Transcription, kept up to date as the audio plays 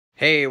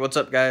Hey, what's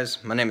up guys?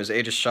 My name is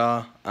Agis.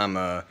 I'm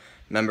a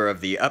member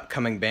of the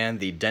upcoming band,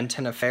 the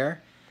Denton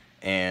Affair,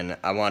 and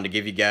I wanted to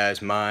give you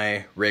guys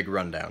my rig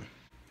rundown.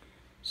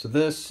 So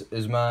this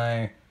is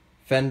my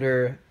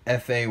Fender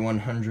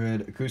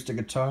FA100 acoustic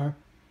guitar.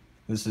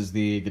 This is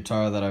the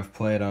guitar that I've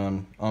played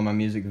on all my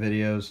music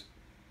videos.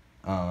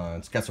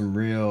 It's got some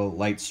real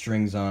light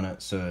strings on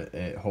it, so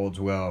it holds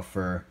well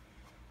for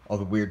all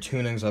the weird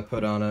tunings I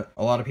put on it.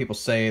 A lot of people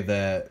say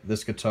that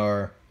this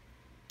guitar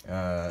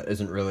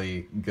isn't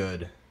really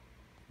good,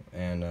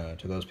 and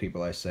to those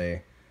people I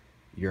say,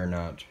 you're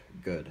not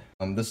good.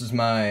 This is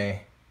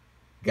my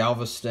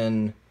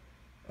Galveston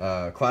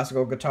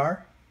classical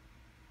guitar.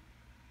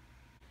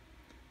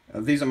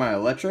 These are my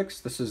electrics.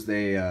 This is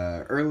the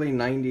early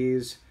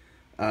 90s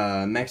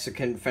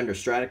Mexican Fender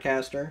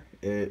Stratocaster.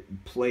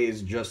 It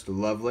plays just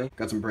lovely.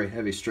 Got some very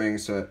heavy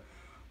strings, so it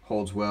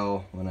holds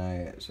well when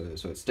so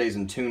it stays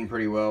in tune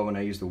pretty well when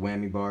I use the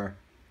whammy bar.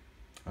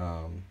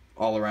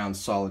 All around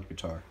solid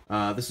guitar.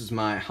 This is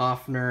my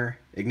Hofner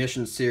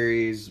Ignition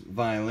Series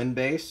violin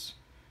bass.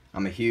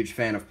 I'm a huge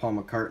fan of Paul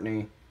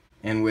McCartney,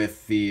 and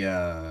with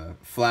the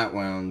flat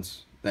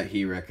wounds that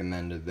he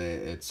recommended,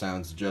 it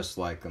sounds just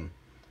like him.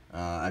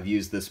 I've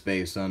used this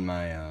bass on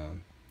my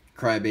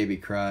Cry Baby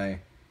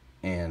Cry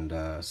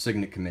and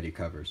Signet Committee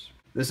covers.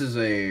 This is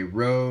a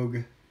Rogue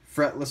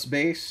fretless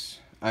bass.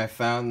 I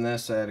found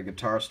this at a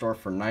guitar store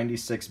for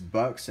 96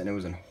 bucks, and it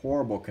was in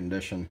horrible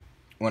condition.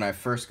 When I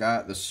first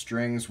got it, the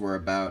strings were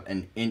about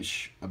an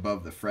inch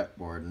above the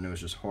fretboard, and it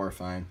was just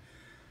horrifying.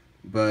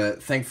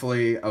 But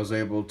thankfully, I was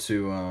able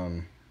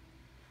to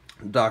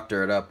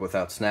doctor it up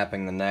without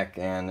snapping the neck,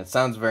 and it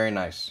sounds very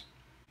nice.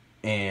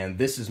 And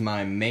this is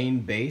my main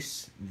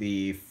bass,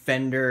 the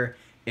Fender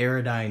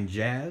Aerodyne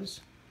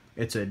Jazz.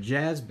 It's a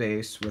jazz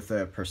bass with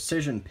a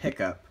precision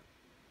pickup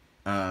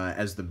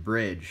as the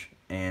bridge,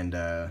 and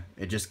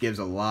it just gives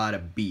a lot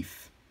of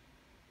beef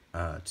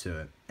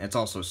to it. It's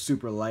also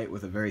super light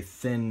with a very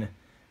thin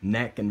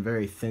neck and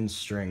very thin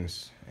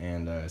strings,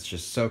 and it's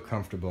just so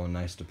comfortable and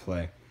nice to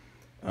play.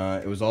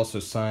 It was also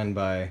signed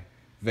by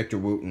Victor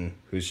Wooten,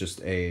 who's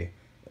just an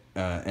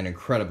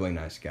incredibly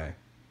nice guy.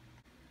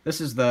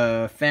 This is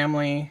the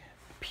family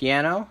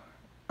piano.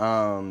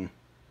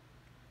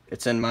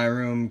 It's in my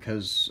room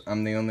because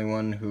I'm the only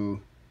one who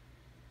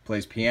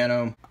plays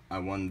piano. I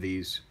won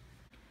these.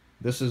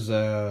 This is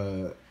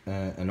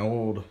an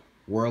old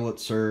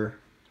Wurlitzer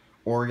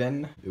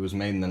organ. It was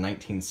made in the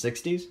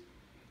 1960s.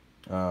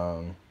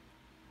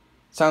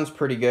 Sounds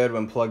pretty good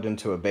when plugged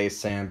into a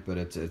bass amp, but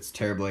it's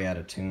terribly out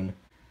of tune.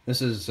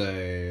 This is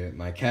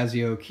my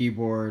Casio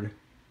keyboard.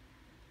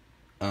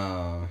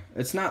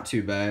 It's not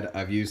too bad.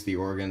 I've used the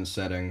organ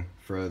setting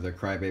for the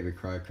Cry Baby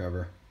Cry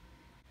cover.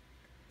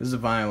 This is a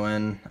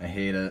violin. I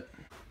hate it.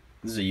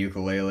 This is a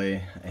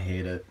ukulele. I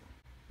hate it.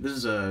 This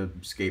is a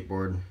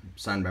skateboard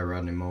signed by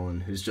Rodney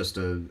Mullen, who's just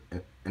an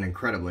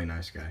incredibly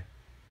nice guy.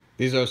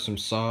 These are some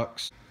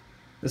socks.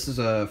 This is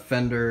a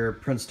Fender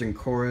Princeton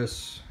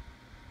Chorus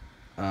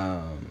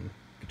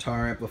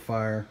guitar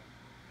amplifier.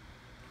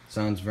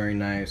 Sounds very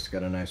nice,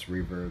 got a nice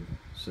reverb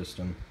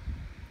system.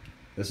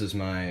 This is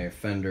my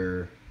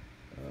Fender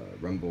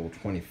Rumble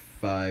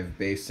 25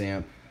 bass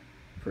amp,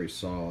 pretty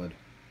solid.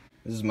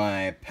 This is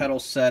my pedal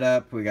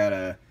setup. We got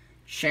a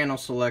channel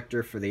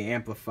selector for the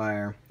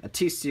amplifier, a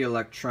TC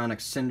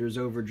Electronics Cinders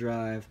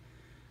overdrive,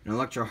 an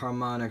Electro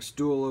Harmonix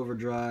dual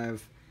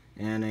overdrive,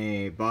 and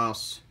a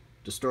Boss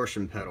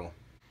distortion pedal.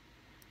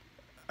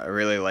 I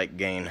really like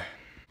gain.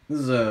 This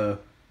is a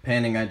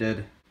painting I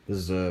did. This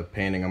is a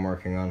painting I'm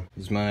working on.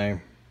 This is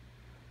my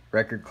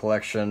record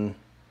collection.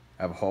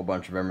 I have a whole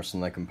bunch of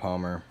Emerson, Lake and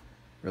Palmer.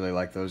 Really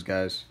like those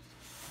guys,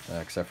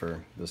 except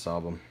for this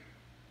album.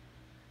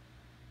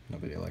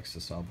 Nobody likes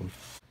this album.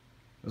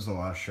 There's a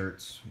lot of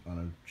shirts on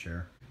a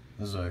chair.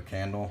 This is a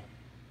candle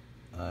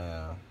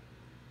I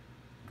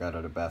got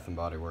at a Bath and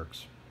Body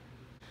Works.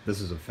 This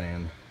is a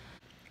fan.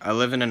 I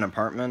live in an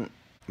apartment.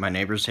 My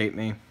neighbors hate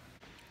me.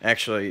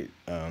 Actually,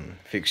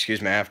 if you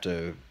excuse me, I have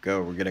to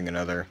go. We're getting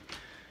another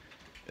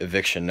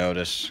eviction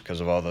notice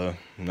because of all the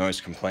noise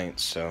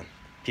complaints. So,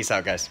 peace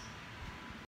out, guys.